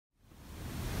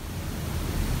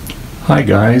Hi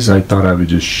guys, I thought I would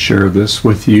just share this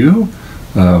with you.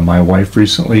 My wife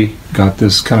recently got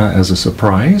this kind of as a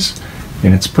surprise,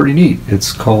 and it's pretty neat.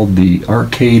 It's called the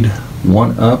Arcade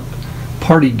 1-Up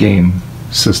Party Game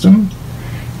System,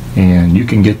 and you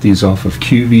can get these off of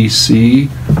QVC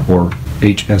or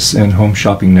HSN Home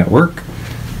Shopping Network,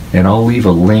 and I'll leave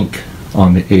a link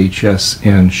on the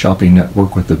HSN Shopping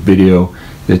Network with the video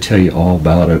that tell you all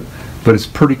about it. But it's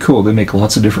pretty cool. They make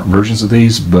lots of different versions of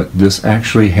these, but this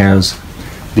actually has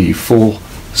the full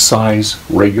size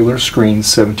regular screen,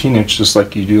 17-inch, just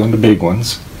like you do on the big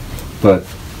ones, but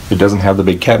it doesn't have the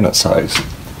big cabinet size.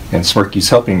 And Smirky's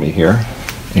helping me here.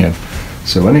 And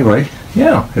so anyway,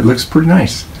 yeah, it looks pretty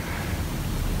nice.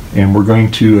 And we're going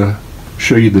to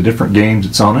show you the different games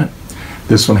that's on it.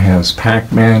 This one has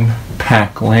Pac-Man,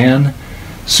 Pac-Lan,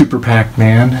 Super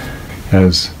Pac-Man,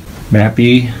 has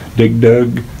Mappy, Dig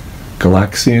Dug,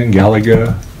 Galaxian,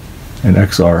 Galaga, and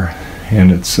XR,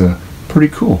 and it's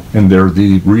pretty cool. And they're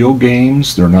the real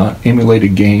games. They're not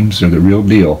emulated games. They're the real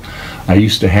deal. I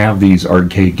used to have these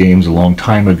arcade games a long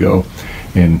time ago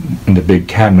in the big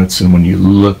cabinets, and when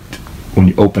you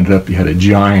opened it up, you had a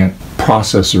giant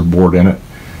processor board in it,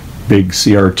 big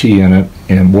CRT in it,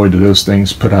 and boy, do those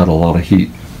things put out a lot of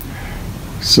heat.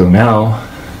 So now,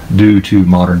 due to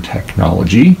modern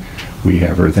technology, we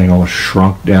have everything all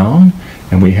shrunk down,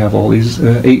 and we have all these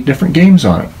 8 different games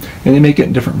on it. And they make it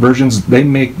in different versions. They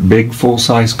make big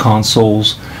full-size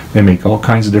consoles. They make all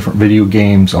kinds of different video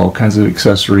games, all kinds of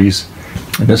accessories.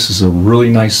 And this is a really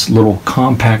nice little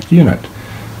compact unit.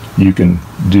 You can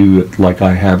do it like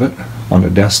I have it on a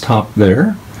desktop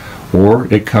there,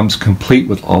 or it comes complete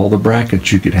with all the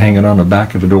brackets. You could hang it on the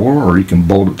back of a door, or you can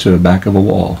bolt it to the back of a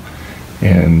wall.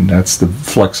 And that's the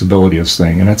flexibility of this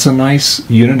thing. And it's a nice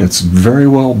unit. It's very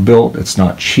well built. It's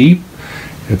not cheap.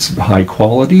 It's high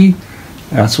quality.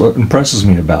 That's what impresses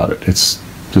me about it. It's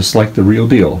just like the real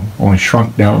deal, only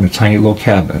shrunk down in a tiny little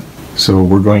cabinet. So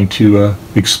we're going to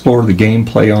explore the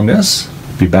gameplay on this.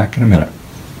 Be back in a minute.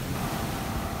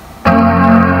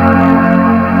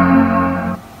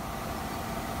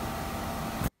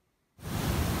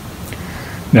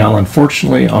 Now,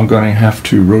 unfortunately, I'm going to have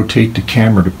to rotate the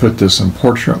camera to put this in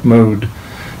portrait mode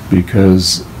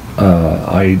because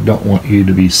I don't want you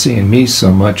to be seeing me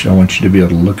so much. I want you to be able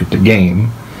to look at the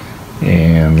game.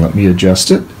 And let me adjust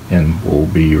it, and we'll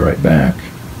be right back.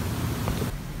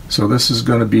 So this is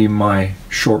going to be my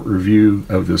short review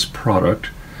of this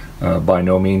product. By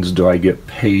no means do I get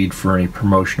paid for any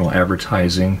promotional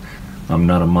advertising. I'm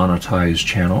not a monetized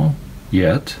channel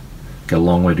yet. Got a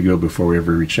long way to go before we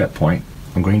ever reach that point.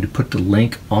 I'm going to put the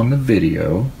link on the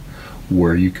video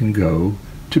where you can go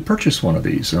to purchase one of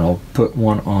these, and I'll put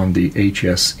one on the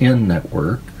HSN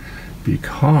network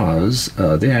because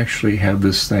they actually have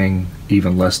this thing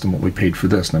even less than what we paid for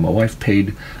this. Now, my wife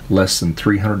paid less than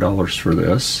 $300 for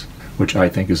this, which I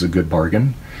think is a good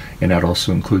bargain, and that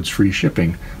also includes free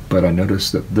shipping. But I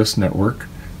noticed that this network,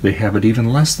 they have it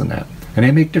even less than that. And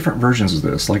they make different versions of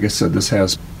this. Like I said, this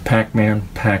has Pac-Man,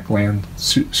 Pac-Lan,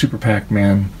 Super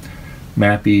Pac-Man,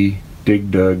 Mappy,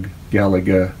 Dig Dug,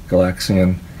 Galaga,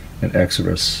 Galaxian, and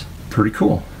Exodus. Pretty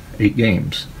cool. 8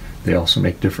 games. They also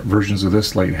make different versions of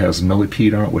this, like it has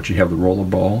Millipede on it, which you have the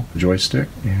rollerball joystick,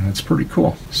 and it's pretty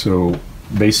cool. So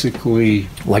basically,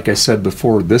 like I said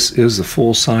before, this is a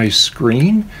full-size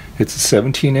screen. It's a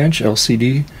 17-inch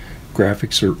LCD.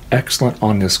 Graphics are excellent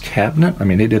on this cabinet. I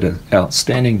mean, they did an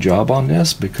outstanding job on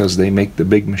this because they make the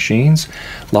big machines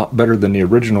a lot better than the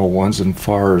original ones. As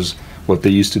far as what they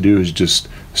used to do is just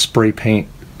spray paint.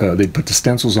 They'd put the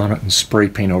stencils on it and spray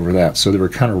paint over that, so they were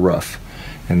kind of rough.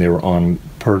 And they were on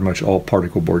pretty much all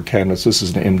particle board cabinets. This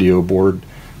is an MDO board,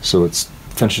 so it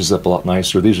finishes up a lot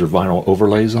nicer. These are vinyl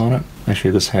overlays on it.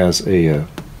 Actually, this has a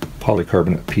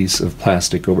polycarbonate piece of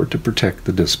plastic over it to protect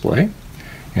the display.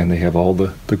 And they have all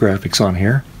the graphics on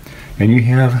here. And you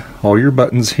have all your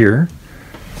buttons here.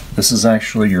 This is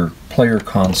actually your player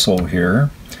console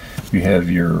here. You have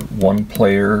your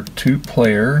 1-player,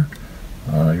 2-player,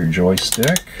 your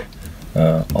joystick,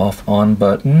 off-on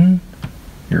button,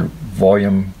 your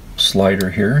volume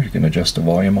slider here. You can adjust the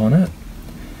volume on it.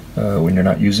 When you're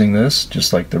not using this,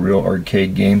 just like the real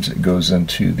arcade games, it goes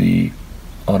into the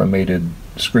automated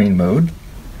screen mode.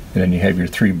 And then you have your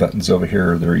 3 buttons over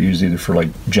here that are used either for like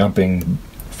jumping,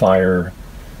 fire,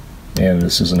 and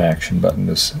this is an action button.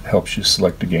 This helps you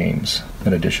select the games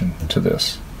in addition to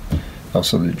this.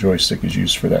 Also, the joystick is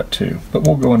used for that too. But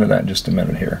we'll go into that in just a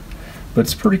minute here. But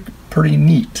it's pretty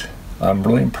neat. I'm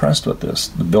really impressed with this.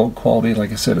 The build quality,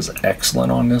 like I said, is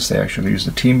excellent on this. They actually use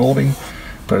the T-molding,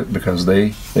 but because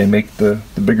they make the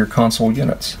bigger console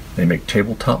units. They make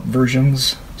tabletop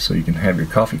versions, So you can have your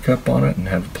coffee cup on it and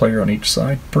have a player on each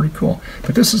side. Pretty cool.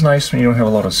 But this is nice when you don't have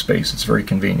a lot of space. It's very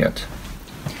convenient.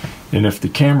 And if the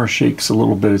camera shakes a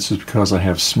little bit, it's just because I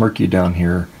have Smirky down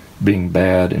here being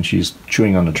bad and she's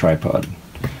chewing on the tripod.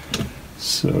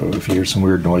 So if you hear some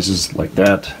weird noises like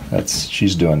that,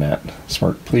 she's doing that.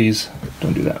 Smirk, please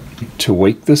don't do that. To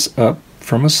wake this up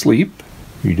from a sleep,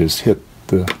 you just hit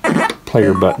the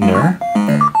player button there.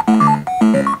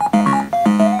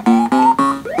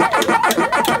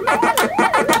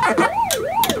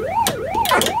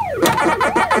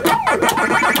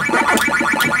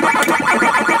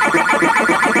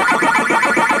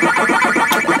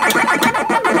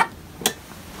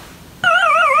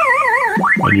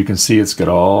 And you can see it's got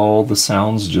all the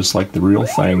sounds just like the real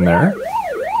thing there.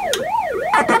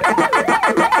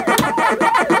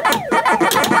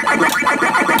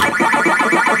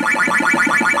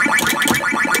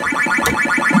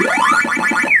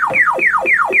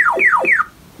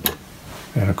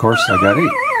 And of course I got 8.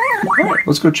 Alright,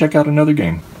 let's go check out another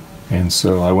game. And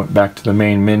so I went back to the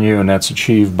main menu, and that's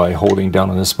achieved by holding down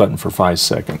on this button for 5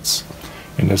 seconds.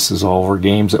 And this is all our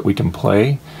games that we can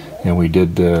play. And we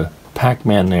did the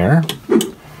Pac-Man there.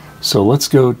 So let's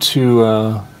go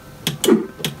to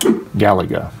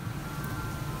Galaga.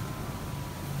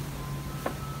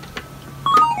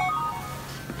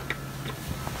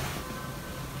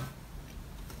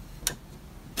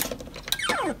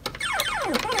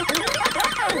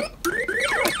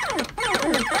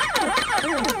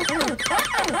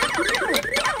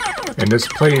 And this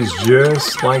plays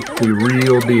just like the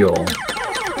real deal.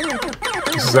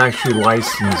 This is actually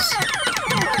licensed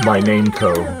by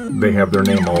Namco. They have their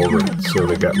name all over it, so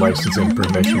they got licensing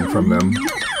permission from them.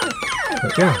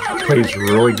 But yeah, it plays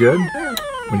really good.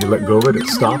 When you let go of it, it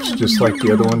stops just like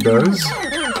the other one does.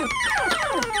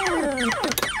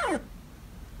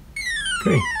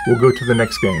 Okay, we'll go to the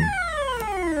next game.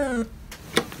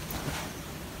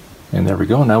 And there we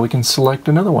go, now we can select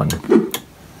another one.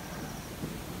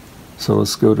 So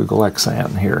let's go to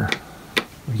Galaxan here.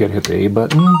 You gotta hit the A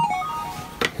button.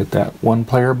 Hit that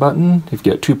 1-player button. If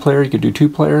you get 2-player, you can do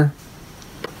 2-player.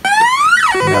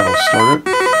 And that'll start it.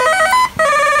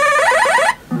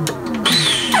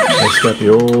 It's got the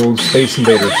old Space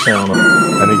Invader sound.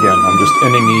 And again, I'm just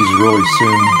ending these really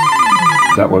soon.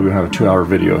 That way we don't have a 2-hour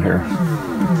video here.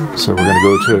 So we're gonna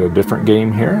go to a different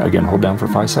game here. Again, hold down for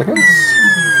 5 seconds.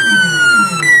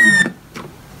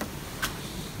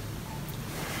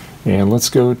 And let's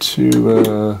go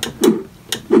to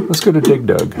Dig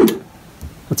Dug.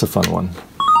 That's a fun one.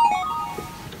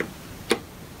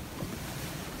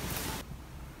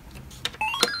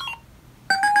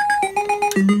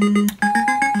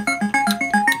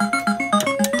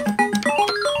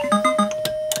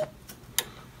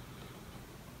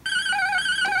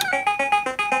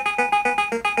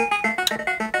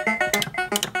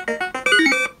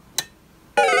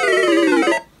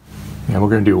 And we're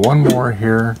going to do one more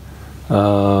here.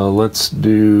 Let's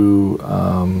do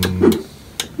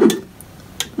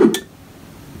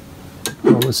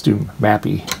let's do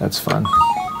Mappy. That's fun.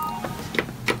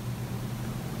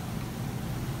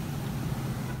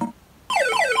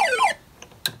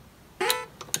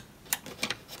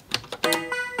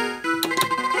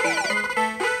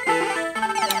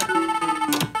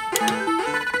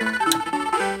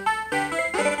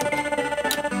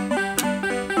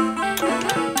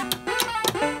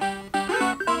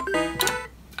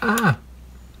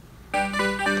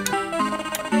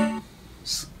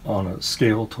 On a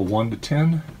scale to 1 to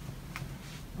 10,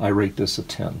 I rate this a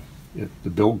 10. The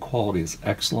build quality is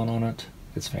excellent on it.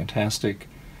 It's fantastic.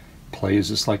 Plays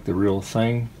just like the real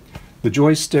thing. The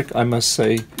joystick, I must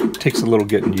say, takes a little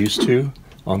getting used to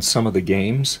on some of the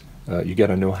games. You got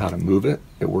to know how to move it.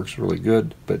 It works really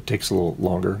good, but it takes a little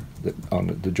longer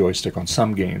on the joystick on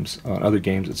some games. On other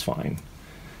games, it's fine.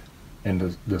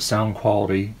 And the sound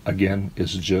quality, again,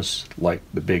 is just like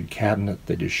the big cabinet.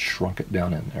 They just shrunk it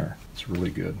down in there. It's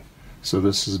really good. So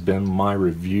this has been my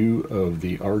review of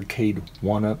the Arcade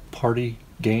 1-Up Party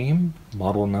game,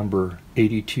 model number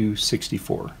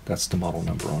 8264. That's the model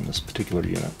number on this particular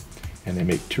unit. And they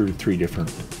make 2 or 3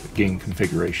 different game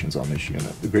configurations on this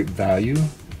unit. A great value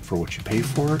for what you pay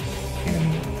for it.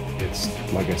 And it's,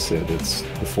 like I said, it's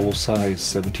the full-size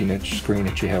 17-inch screen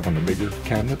that you have on the bigger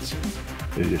cabinets.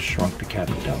 They just shrunk the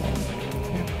cabinet down on it.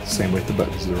 And same with the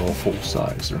buttons, they're all full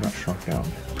size, they're not shrunk down.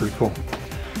 Pretty cool.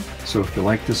 So if you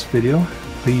like this video,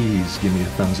 please give me a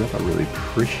thumbs up, I really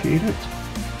appreciate it.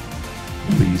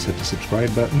 Please hit the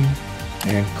subscribe button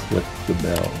and click the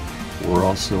bell. We're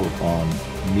also on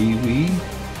MeWe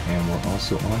and we're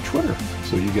also on Twitter.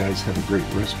 So you guys have a great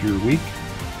rest of your week,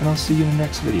 and I'll see you in the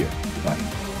next video.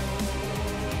 Bye.